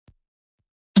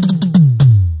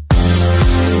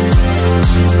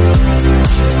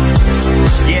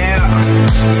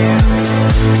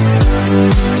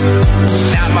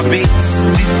Not my beats.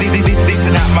 These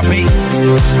are not my beats.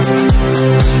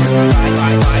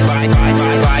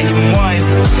 Volume 1.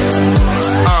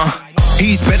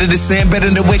 He's better than sin,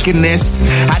 better than wickedness.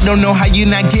 I don't know how you're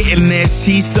not getting this.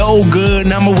 He's so good,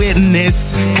 I'm a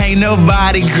witness. Ain't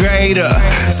nobody greater.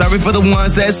 Sorry for the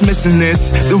ones that's missing this.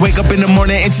 To wake up in the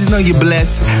morning and just know you're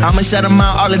blessed. I'ma shout him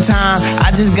out all the time. I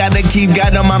just gotta keep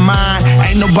God on my mind.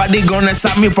 Ain't nobody gonna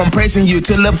stop me from praising you.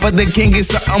 To live for the king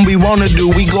is something we wanna do.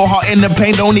 We go hard in the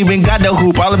paint, don't even got the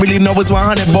hoop. All I really know is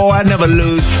 100, boy, I never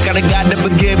lose. Got a God that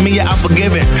forgive me, yeah, I'm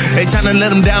forgiven. They tryna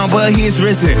let him down, but he is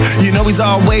risen. You know he's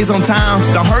always on time.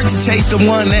 Don't hurt to chase the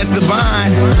one that's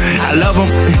divine. I love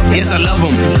him, yes I love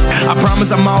him. I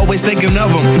promise I'm always thinking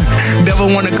of him.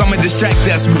 Never wanna come and distract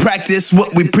us. We practice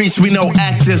what we preach, we know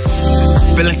actors.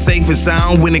 Feeling safe and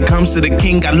sound when it comes to the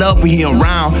king. I love when he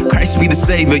around. Christ be the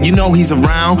savior, you know he's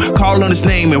around. Call on his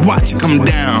name and watch it come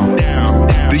down.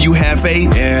 Do you have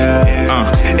faith?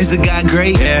 Yeah. Is a God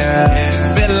great? Yeah.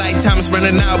 Feel like time is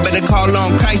running out. Better call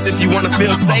on Christ if you wanna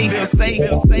feel safe.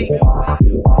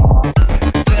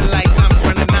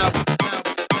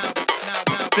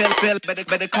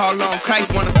 Better call on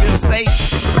Christ, wanna feel safe.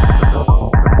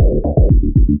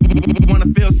 Wanna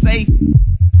feel safe.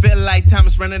 Feel like time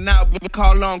is running out, but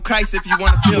call on Christ if you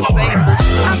wanna feel safe.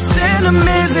 I stand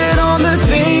amazed at all the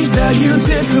things that you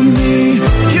did for me.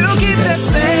 You keep that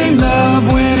same love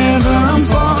whenever I'm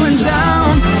falling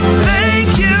down.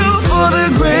 Thank you for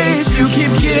the grace you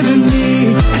keep giving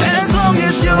me. And as long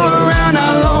as you're around,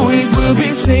 I'll always will be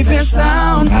safe and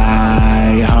sound.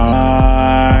 My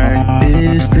heart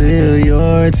is still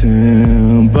your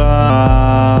temple.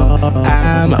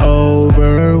 I'm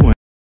overwhelmed.